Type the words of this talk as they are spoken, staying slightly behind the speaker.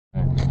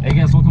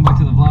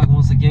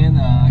again.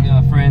 I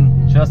got my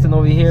friend Justin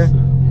over here.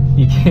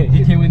 He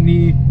came with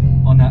me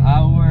on an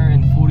hour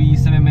and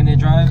 47-minute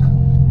drive.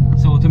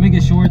 So to make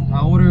it short,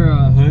 I ordered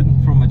a hood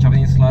from a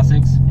Japanese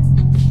Classics.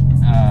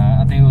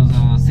 I think it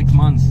was 6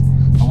 months.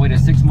 I waited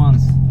 6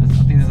 months.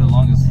 I think that's the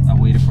longest I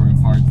waited for a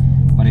part.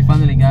 But I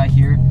finally got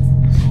here.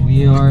 So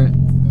we are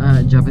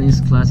at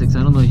Japanese Classics.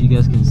 I don't know if you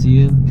guys can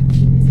see it.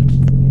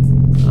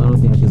 I don't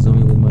think I can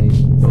zoom in with my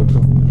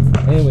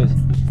GoPro. Anyways,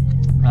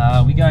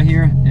 we got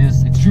here.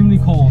 It's extremely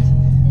cold.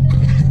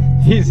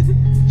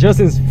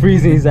 Justin's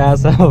freezing his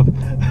ass off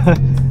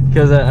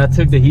because I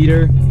took the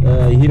heater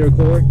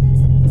cord.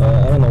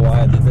 I don't know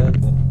why I did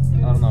that, but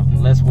I don't know.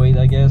 Less weight,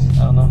 I guess.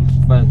 I don't know,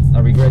 but I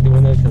regret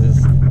doing it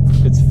because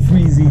it's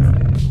freezing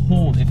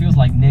cold. It feels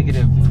like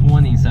negative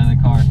 20 inside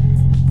the car.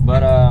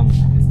 But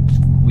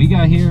we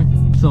got here,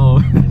 so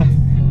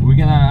I'm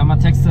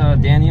gonna text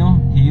Daniel.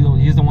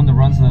 He's the one that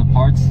runs the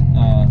parts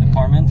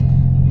department,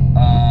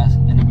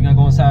 and then we're gonna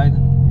go inside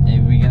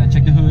and we're gonna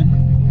check the hood.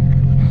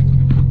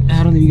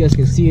 I don't know if you guys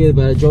can see it,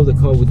 but I drove the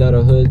car without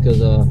a hood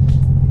because I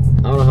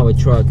don't have a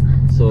truck.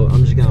 So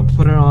I'm just gonna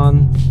put it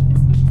on,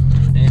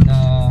 and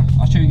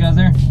I'll show you guys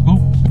there. Cool.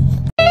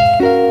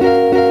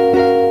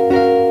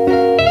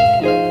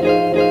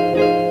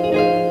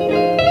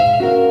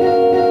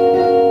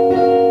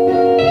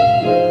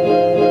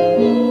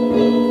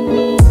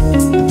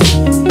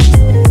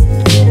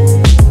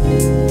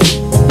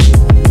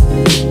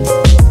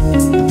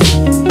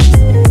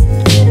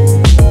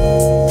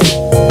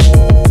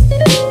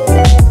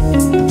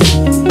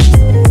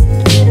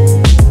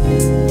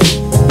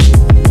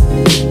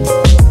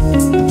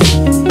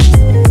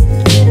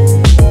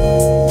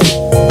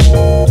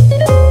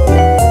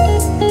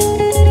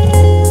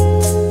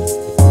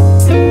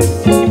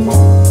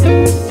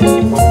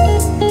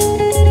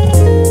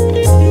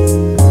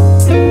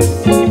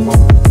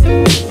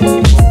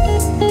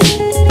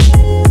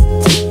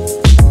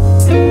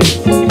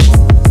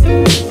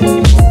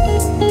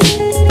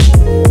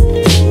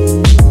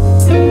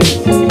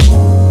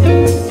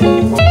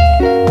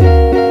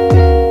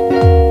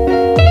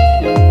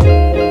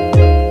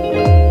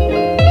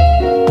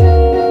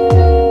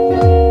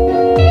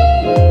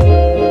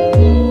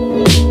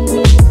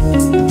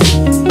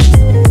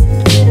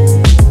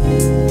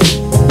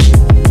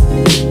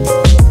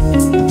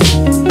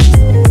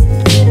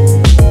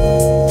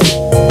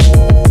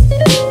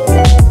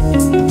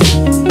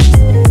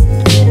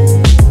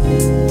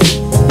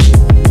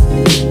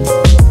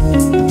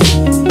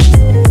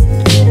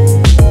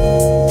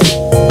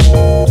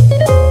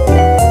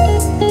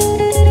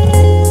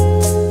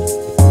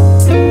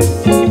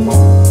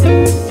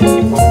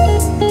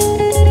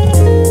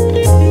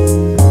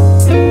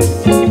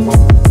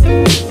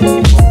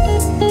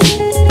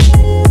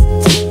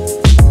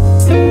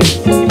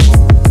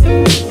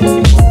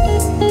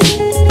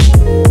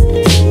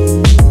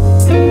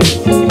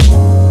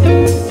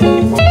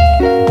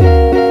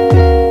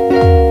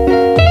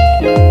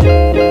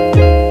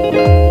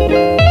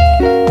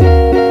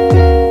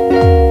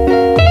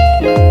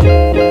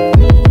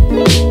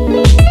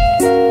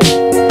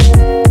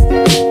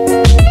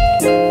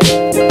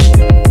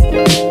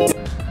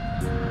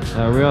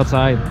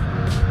 Outside,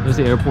 there's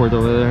the airport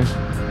over there.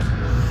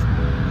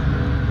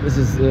 This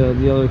is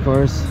the other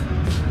cars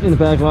in the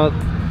back lot.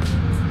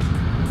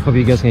 Hope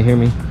you guys can hear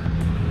me.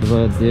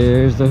 But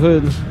there's the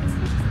hood.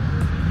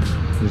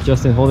 There's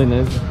Justin holding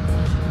it,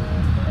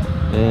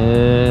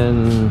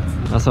 and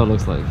that's how it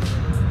looks like.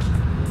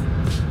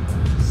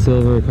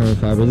 Silver carbon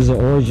fiber. This is an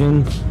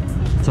Origin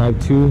Type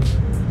 2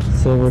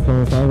 silver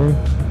carbon fiber.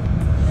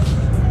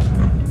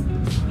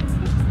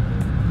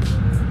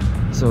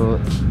 So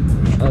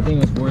I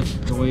think it's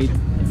worth the wait.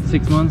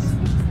 6 months,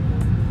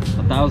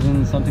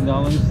 $1,000 something.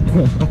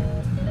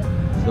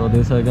 So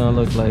this is how it's gonna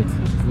look like.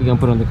 We're gonna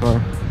put it on the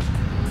car.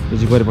 We're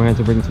just waiting for him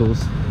to bring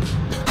tools.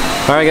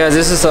 Alright guys,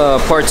 this is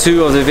part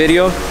 2 of the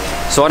video.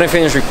 So I didn't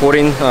finish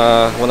recording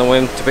when I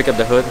went to pick up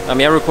the hood. I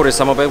mean, I recorded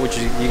some of it, which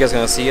you guys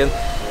gonna see it.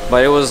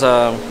 But it was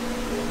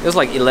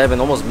like 11,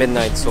 almost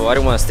midnight. So I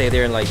didn't want to stay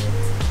there and, like,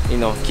 you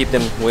know, keep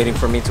them waiting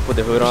for me to put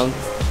the hood on.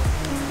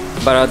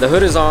 But the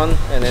hood is on,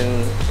 and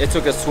then it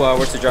took us 2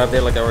 hours to drive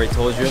there, like I already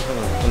told you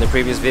in the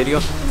previous video.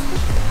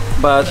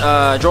 But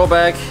I drove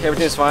back,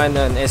 everything's fine,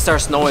 and it started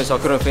snowing, so I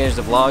couldn't finish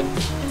the vlog.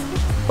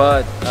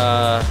 But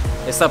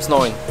it stopped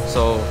snowing,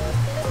 so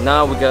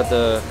now we got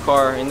the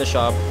car in the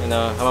shop, and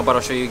I'm about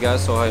to show you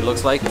guys how it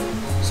looks like.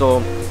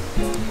 So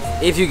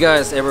if you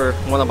guys ever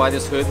want to buy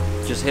this hood,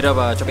 just hit up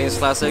Japanese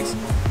Classics,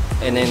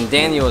 and then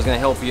Daniel is gonna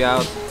help you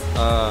out.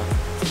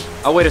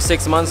 I waited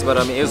 6 months, but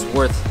I mean, it was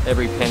worth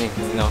every penny,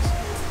 you know.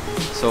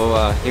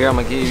 So here I'm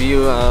gonna give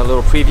you a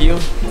little preview.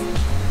 So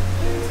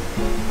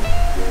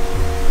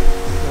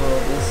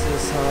this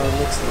is how it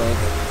looks like.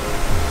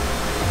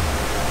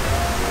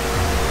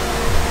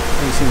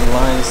 You see the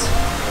lines.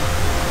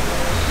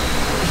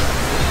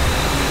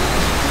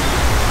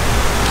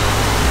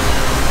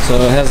 So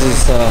it has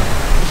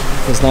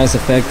this nice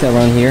effect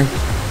around here.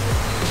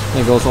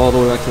 It goes all the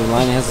way back to the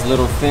line. It has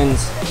little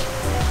fins,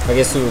 I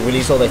guess, to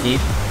release all the heat.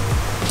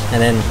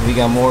 And then we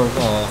got more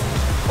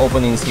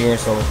openings here.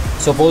 So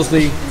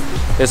supposedly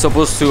it's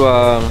supposed to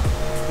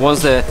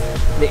once the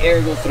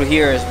air goes through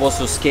here, it's supposed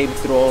to escape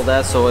through all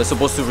that. So it's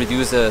supposed to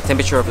reduce the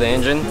temperature of the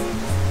engine.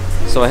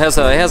 So it has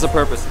a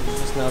purpose.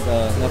 It's just not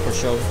for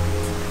show.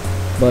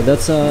 But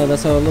that's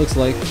how it looks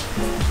like.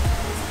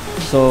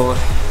 So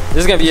this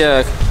is gonna be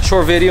a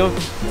short video.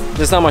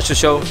 There's not much to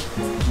show,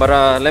 but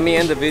let me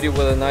end the video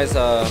with a nice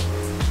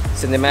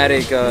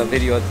cinematic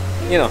video.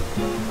 You know,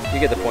 you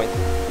get the point.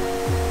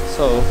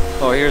 So,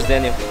 oh, here's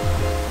Daniel.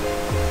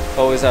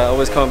 Always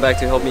coming back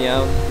to help me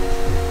out.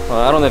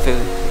 I don't know if it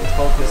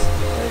focus.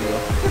 There you go.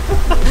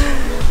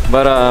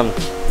 But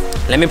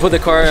let me put the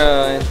car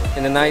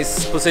in a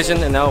nice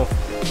position, and now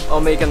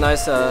I'll make a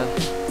nice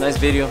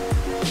video.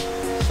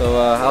 So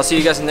I'll see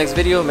you guys in the next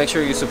video. Make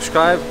sure you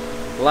subscribe,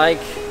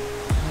 like.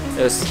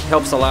 It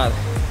helps a lot,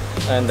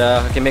 and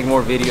I can make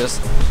more videos.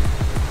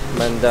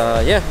 And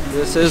yeah,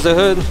 this is the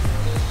hood.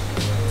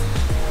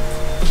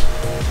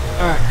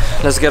 Alright,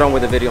 let's get on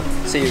with the video.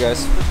 See you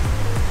guys.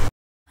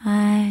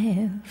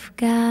 I've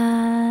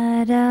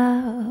got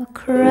a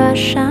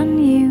crush on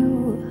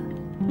you,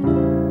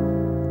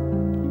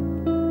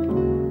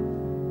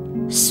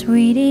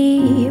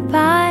 sweetie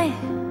pie,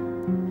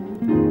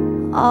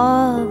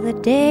 all the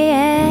day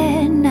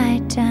and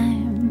night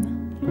time.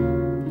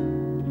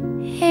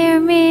 Hear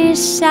me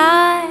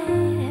sigh,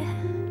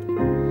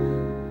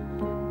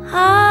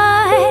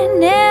 I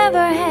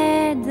never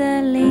had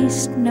the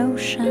least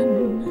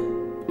notion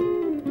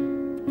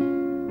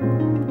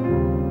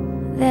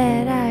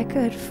that I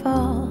could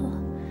fall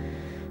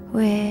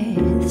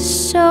with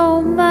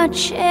so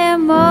much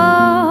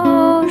emotion.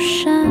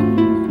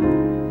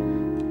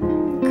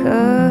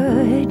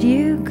 Could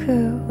you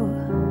coo?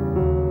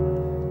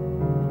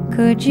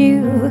 Could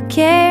you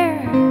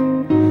care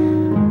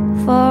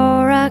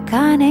for a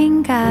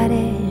cunning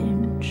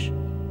cottage?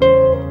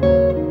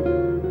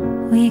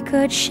 We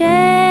could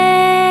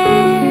share,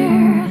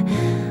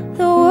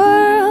 the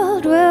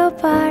world will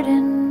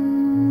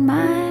pardon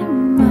my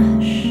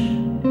mush,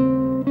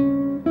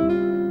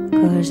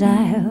 'cause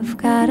I've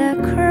got a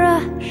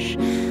crush,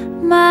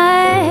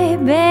 my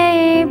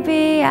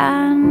baby,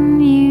 on